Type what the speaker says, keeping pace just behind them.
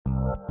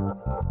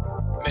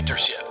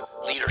mentorship,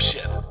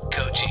 leadership,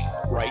 coaching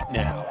right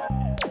now.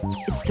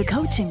 It's the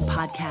Coaching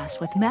Podcast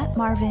with Matt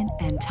Marvin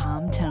and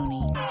Tom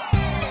Toney.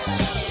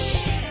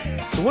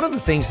 So one of the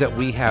things that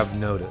we have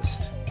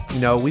noticed,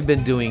 we've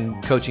been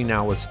doing coaching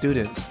now with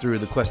students through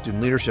the Quest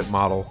Student Leadership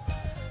Model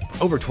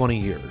for over 20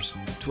 years.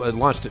 I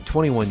launched it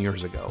 21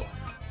 years ago.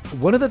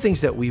 One of the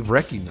things that we've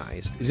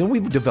recognized is that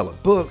we've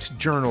developed books,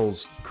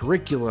 journals,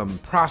 curriculum,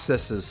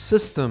 processes,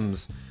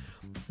 systems,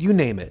 you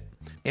name it.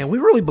 And we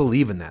really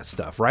believe in that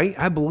stuff, right?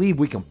 I believe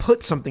we can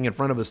put something in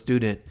front of a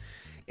student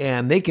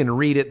and they can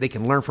read it, they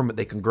can learn from it,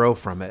 they can grow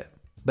from it.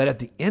 But at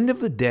the end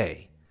of the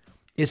day,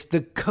 it's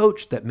the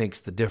coach that makes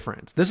the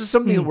difference. This is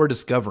something that we're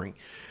discovering.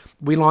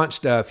 We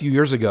launched a few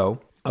years ago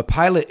a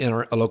pilot in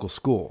a local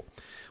school.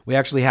 We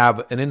actually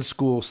have an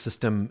in-school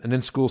system, an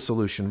in-school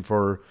solution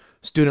for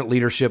student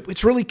leadership.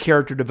 It's really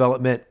character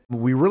development.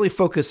 We really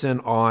focus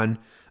in on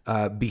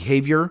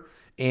behavior,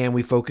 and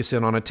we focus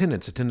in on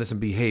attendance and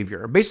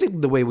behavior. Basically,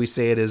 the way we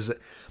say it is,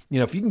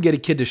 if you can get a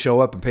kid to show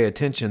up and pay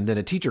attention, then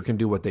a teacher can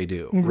do what they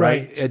do,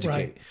 right? Educate.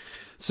 Right.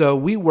 So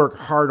we work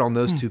hard on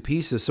those two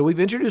pieces. So we've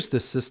introduced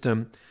this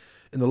system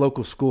in the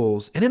local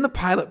schools. And in the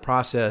pilot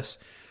process,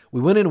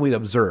 we went in and we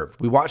observed.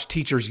 We watched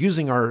teachers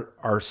using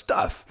our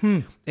stuff.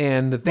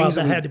 And the things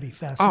that had to be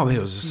fascinating. Oh, man,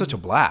 it was such a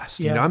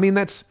blast. Yeah.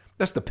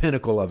 That's the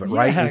pinnacle of it,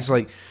 right? It's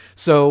like,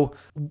 and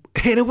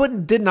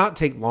it did not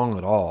take long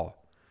at all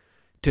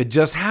to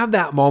just have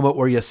that moment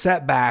where you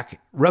sat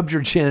back, rubbed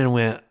your chin and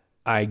went,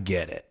 I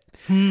get it.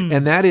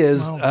 And that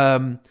is,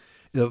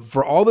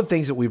 for all the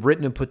things that we've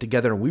written and put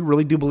together, and we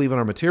really do believe in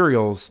our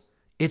materials,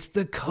 it's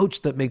the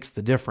coach that makes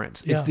the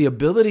difference. Yeah. It's the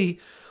ability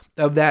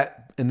of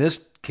that, in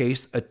this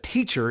case, a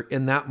teacher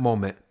in that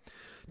moment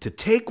to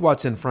take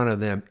what's in front of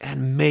them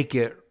and make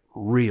it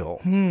real.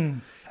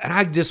 And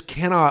I just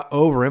cannot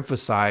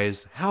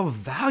overemphasize how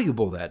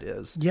valuable that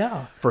is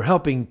for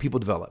helping people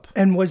develop.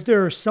 And was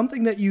there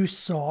something that you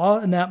saw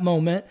in that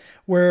moment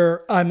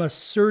where I'm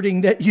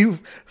asserting that you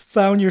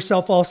found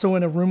yourself also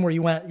in a room where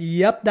you went,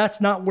 yep, that's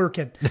not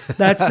working.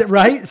 That's it,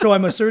 right? So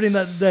I'm asserting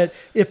that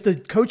if the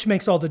coach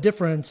makes all the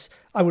difference,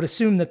 I would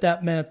assume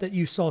that meant that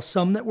you saw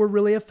some that were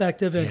really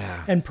effective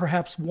and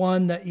perhaps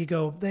one that you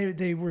go,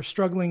 they were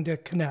struggling to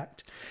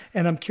connect.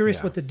 And I'm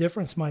curious what the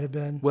difference might have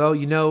been. Well,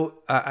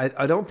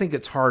 I don't think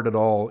it's hard at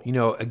all.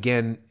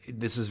 Again,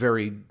 this is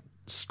very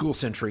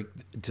school-centric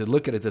to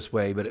look at it this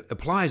way, but it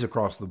applies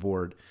across the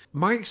board.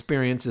 My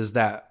experience is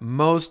that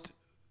most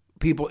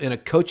people in a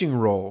coaching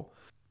role,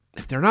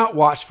 if they're not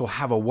watchful,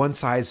 have a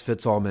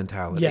one-size-fits-all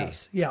mentality.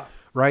 Yes, yeah.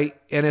 Right?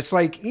 And it's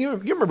like, you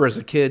remember as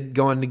a kid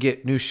going to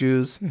get new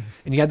shoes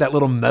and you had that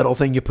little metal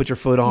thing you put your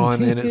foot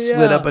on and it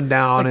slid up and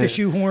down. Like and the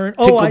shoehorn.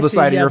 Tickled the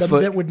side of your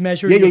foot. That would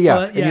measure your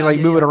foot. And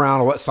you move it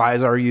around. What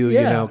size are you?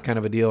 Kind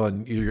of a deal.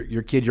 And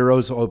your kid, your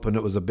O's open.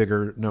 It was a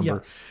bigger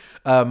number. Yes.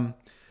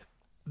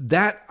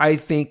 That I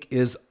think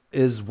is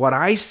what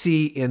I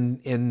see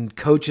in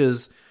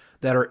coaches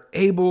that are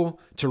able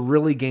to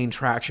really gain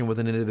traction with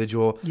an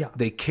individual. Yeah.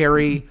 They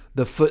carry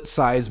the foot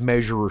size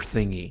measurer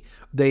thingy.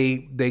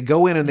 They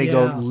go in and they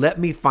go, let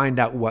me find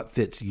out what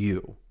fits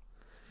you.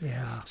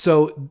 Yeah.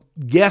 So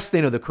yes,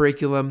 they know the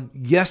curriculum.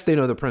 Yes, they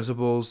know the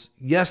principles.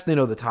 Yes, they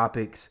know the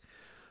topics,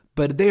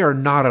 but they are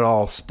not at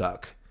all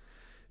stuck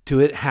to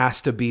it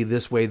has to be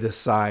this way, this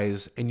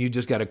size, and you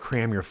just got to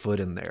cram your foot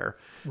in there.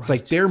 Right. It's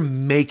like they're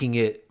making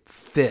it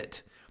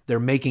fit. They're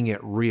making it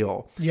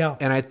real. Yeah.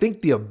 And I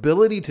think the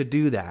ability to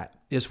do that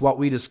is what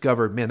we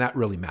discovered, man, that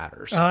really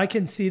matters. I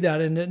can see that.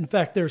 And in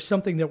fact, there's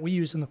something that we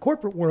use in the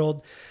corporate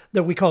world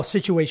that we call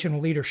situational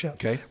leadership,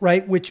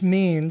 right? Which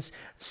means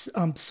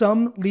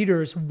some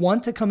leaders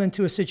want to come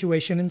into a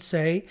situation and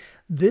say,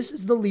 this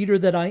is the leader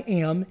that I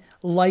am,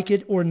 like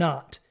it or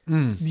not.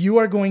 You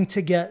are going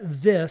to get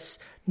this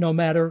no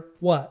matter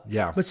what.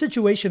 Yeah. But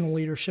situational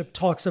leadership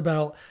talks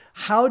about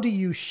how do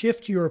you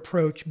shift your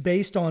approach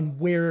based on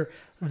where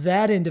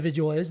that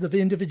individual is, the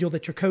individual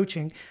that you're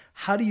coaching.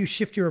 How do you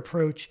shift your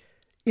approach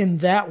in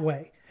that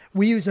way?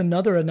 We use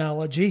another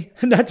analogy,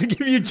 not to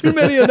give you too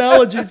many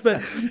analogies,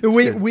 but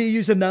we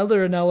use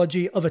another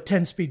analogy of a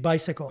 10-speed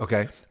bicycle.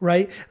 Okay.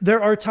 Right?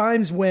 There are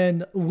times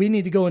when we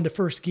need to go into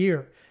first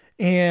gear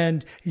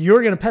and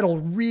you're going to pedal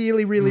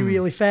really, really,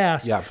 really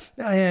fast. Yeah.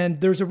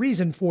 And there's a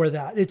reason for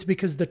that. It's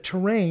because the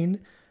terrain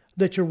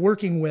that you're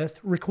working with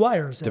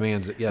requires it.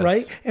 Demands it, yes.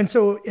 Right? And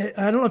so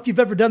I don't know if you've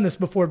ever done this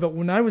before, but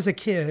when I was a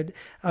kid,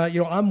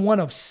 I'm one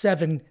of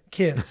 7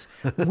 kids.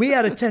 We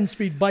had a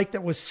 10-speed bike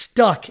that was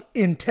stuck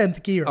in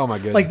 10th gear. Oh my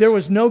goodness. Like there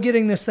was no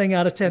getting this thing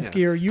out of 10th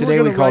gear.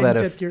 Today we call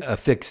that a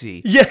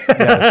fixie. Yeah.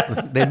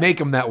 Yes. They make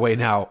them that way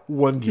now,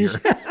 1 gear.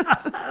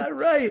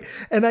 Right.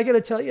 And I got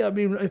to tell you,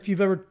 if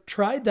you've ever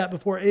tried that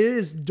before, it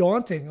is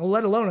daunting,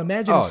 let alone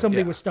imagine if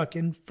somebody was stuck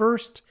in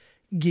first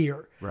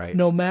gear. Right.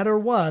 No matter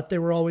what, they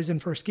were always in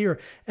first gear.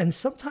 And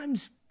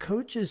sometimes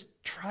coaches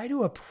try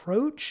to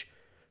approach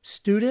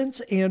students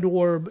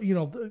or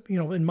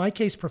in my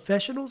case,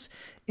 professionals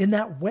in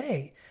that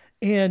way.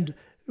 And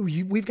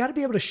we've got to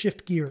be able to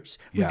shift gears.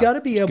 We've got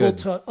to be able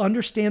to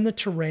understand the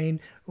terrain,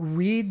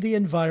 read the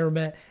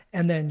environment,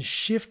 and then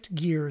shift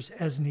gears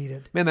as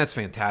needed. Man, that's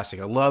fantastic.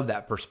 I love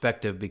that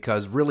perspective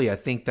because really I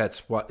think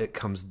that's what it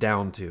comes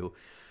down to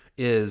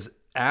is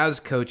as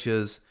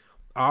coaches,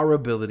 our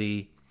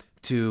ability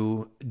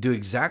to do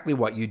exactly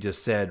what you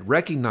just said,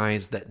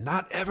 recognize that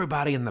not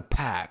everybody in the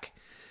pack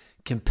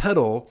can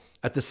pedal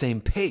at the same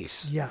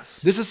pace.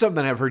 Yes. This is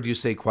something I've heard you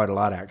say quite a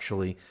lot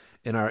actually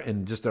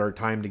in just our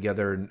time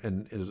together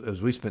and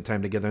as we spent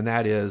time together, and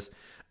that is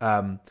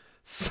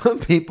some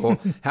people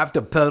have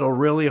to pedal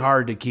really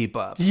hard to keep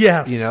up.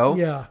 Yes.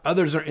 Yeah.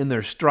 Others are in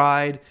their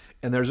stride,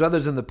 and there's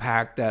others in the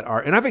pack that are,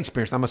 and I've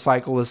experienced, I'm a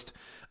cyclist.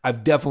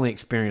 I've definitely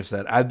experienced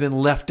that. I've been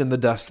left in the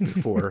dust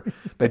before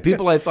by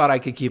people I thought I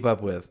could keep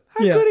up with.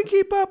 I couldn't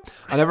keep up.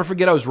 I'll never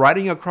forget, I was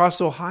riding across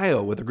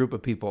Ohio with a group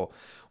of people.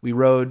 We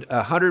rode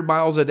 100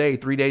 miles a day,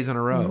 3 days in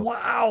a row.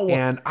 Wow.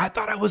 And I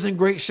thought I was in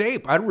great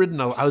shape. Had been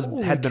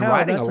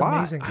riding a lot.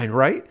 Amazing.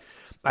 Right?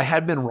 I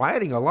had been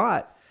riding a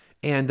lot.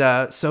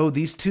 And so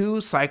these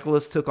two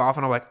cyclists took off,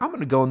 and I'm like, I'm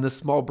going to go in this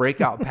small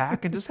breakout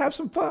pack and just have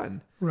some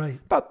fun. Right.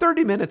 About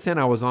 30 minutes in,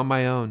 I was on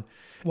my own.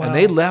 Wow. And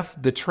they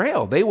left the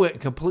trail. They went a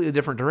completely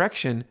different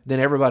direction than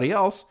everybody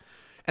else.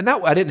 And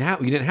that we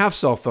didn't have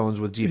cell phones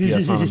with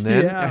GPS on them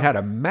then. Yeah. I had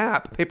a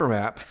map, paper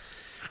map.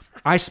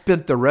 I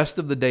spent the rest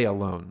of the day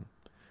alone,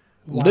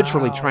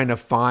 literally trying to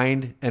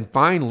find, and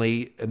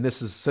finally, and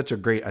this is such a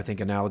great, I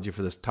think, analogy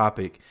for this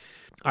topic,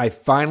 I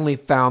finally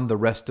found the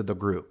rest of the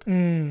group.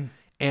 And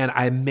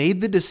I made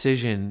the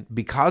decision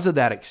because of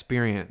that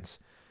experience.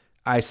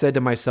 I said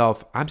to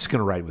myself, I'm just going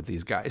to ride with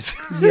these guys.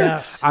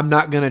 Yes. I'm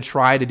not going to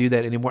try to do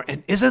that anymore.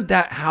 And isn't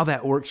that how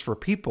that works for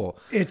people?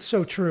 It's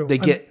so true. They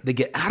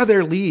get out of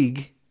their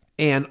league,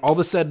 and all of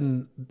a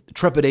sudden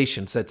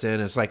trepidation sets in.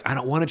 It's like, I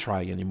don't want to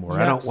try anymore.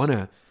 Yes. I don't want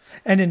to.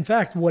 And in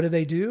fact, what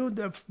do?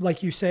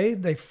 Like you say,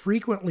 they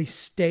frequently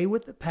stay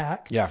with the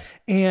pack. Yeah.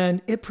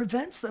 And it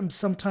prevents them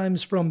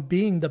sometimes from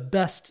being the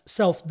best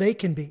self they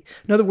can be.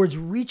 In other words,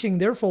 reaching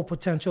their full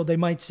potential, they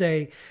might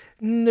say,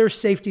 there's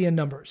safety in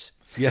numbers.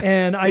 Yeah,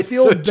 and I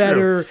feel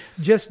better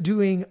just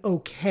doing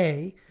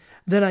okay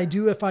than I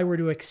do if I were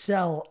to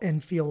excel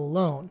and feel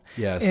alone.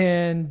 Yes.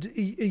 And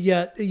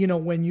yet,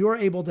 when you're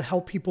able to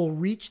help people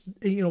reach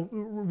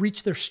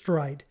their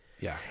stride,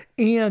 Yeah.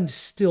 and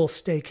still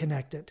stay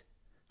connected,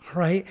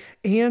 right?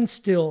 And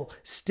still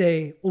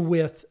stay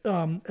with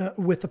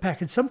the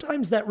pack. And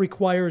sometimes that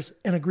requires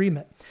an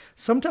agreement.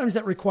 Sometimes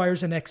that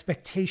requires an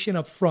expectation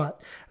up front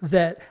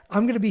that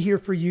I'm going to be here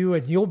for you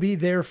and you'll be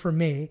there for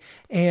me.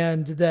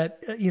 And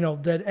that,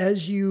 that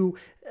as you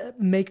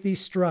make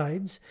these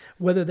strides,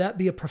 whether that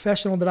be a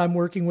professional that I'm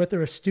working with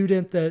or a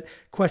student that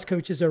Quest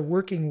coaches are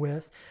working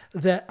with,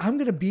 that I'm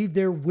going to be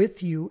there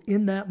with you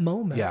in that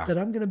moment, that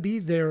I'm going to be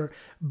there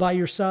by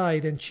your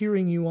side and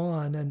cheering you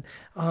on. And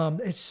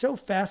it's so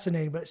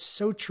fascinating, but it's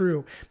so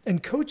true.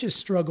 And coaches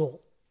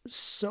struggle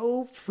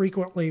so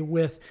frequently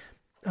with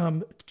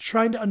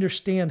trying to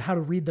understand how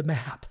to read the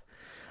map.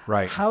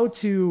 Right. How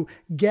to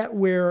get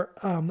where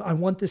I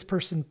want this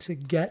person to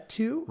get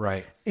to.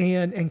 Right.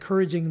 And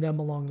encouraging them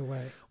along the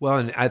way. Well,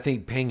 and I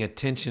think paying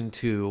attention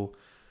to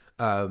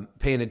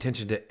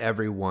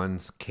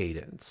everyone's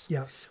cadence.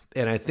 Yes.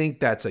 And I think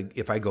that's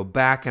if I go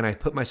back and I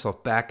put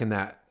myself back in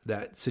that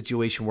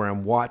situation where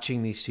I'm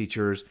watching these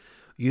teachers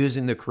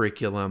using the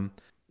curriculum,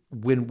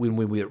 when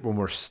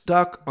we're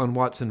stuck on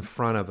what's in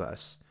front of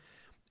us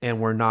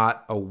and we're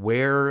not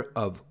aware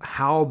of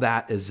how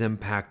that is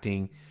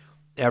impacting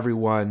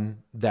everyone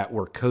that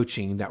we're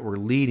coaching, that we're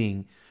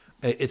leading,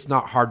 it's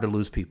not hard to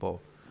lose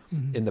people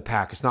in the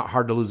pack. It's not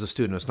hard to lose a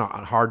student. It's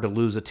not hard to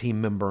lose a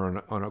team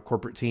member on a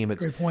corporate team.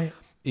 It's, great point.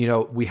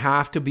 We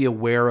have to be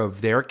aware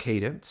of their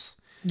cadence.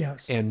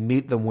 Yes. And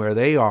meet them where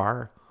they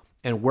are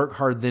and work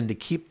hard then to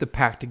keep the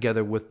pack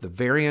together with the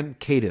varying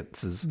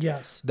cadences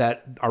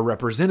that are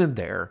represented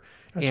there.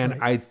 That's and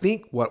right. I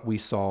think what we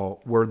saw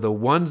were the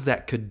ones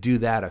that could do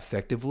that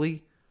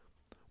effectively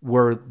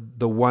were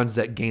the ones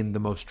that gained the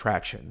most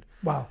traction.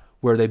 Wow.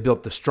 Where they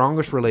built the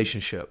strongest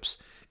relationships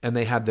and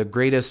they had the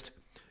greatest,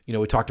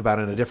 we talked about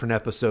in a different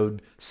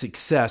episode,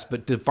 success,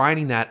 but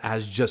defining that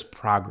as just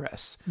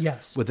progress.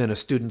 Yes. Within a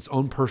student's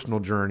own personal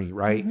journey,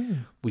 right?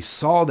 Mm-hmm. We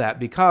saw that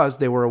because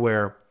they were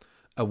aware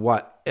of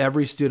what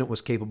every student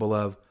was capable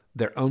of,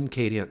 their own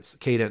cadence,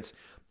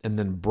 and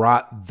then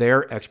brought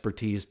their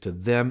expertise to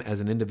them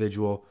as an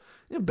individual,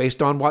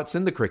 based on what's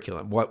in the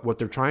curriculum, what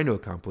they're trying to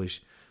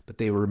accomplish. But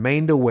they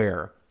remained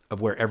aware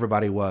of where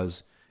everybody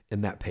was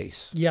in that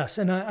pace. Yes.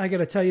 And I got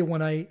to tell you,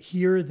 when I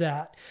hear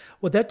that,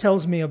 what that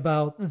tells me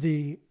about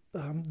the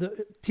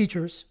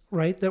teachers,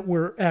 right, that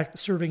were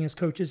serving as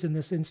coaches in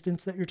this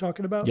instance that you're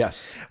talking about.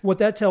 Yes. What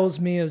that tells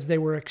me is they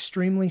were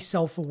extremely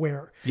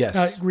self-aware. Yes.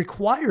 Now, it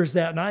requires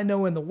that. And I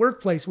know in the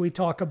workplace, we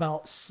talk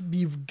about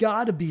you've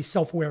got to be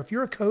self-aware. If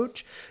you're a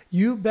coach,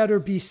 you better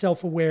be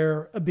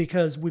self-aware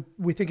because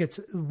we think it's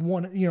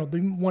one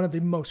of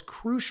the most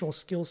crucial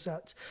skill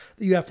sets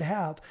that you have to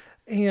have.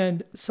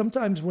 And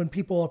sometimes when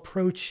people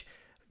approach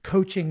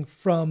coaching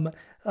from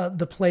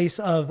the place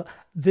of,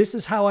 this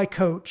is how I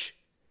coach,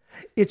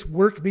 it's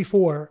worked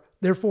before,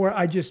 Therefore,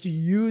 I just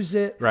use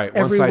it Right.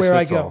 One size everywhere I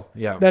fits go. all.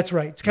 Yeah. That's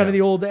right. It's kind of Yeah.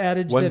 the old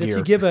adage One that gear. if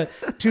you give a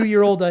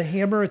 2-year-old a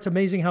hammer, it's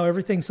amazing how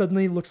everything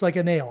suddenly looks like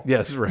a nail.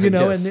 Yes, right, You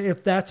know, yes. and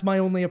if that's my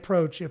only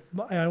approach, if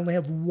I only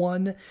have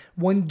one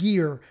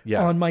gear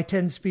Yeah. on my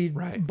 10-speed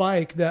Right.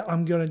 bike, that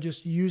I'm going to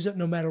just use it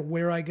no matter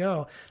where I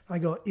go. I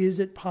go, is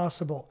it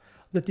possible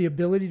that the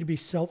ability to be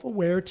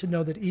self-aware, to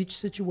know that each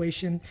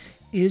situation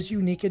is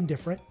unique and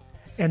different,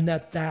 and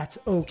that that's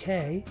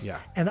okay. Yeah.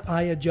 And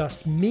I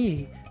adjust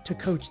me to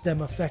coach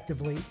them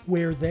effectively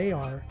where they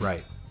are.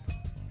 Right.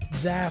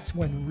 That's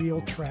when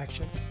real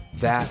traction can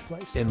That, take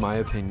place. in my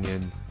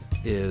opinion,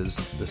 is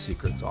the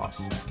secret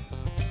sauce.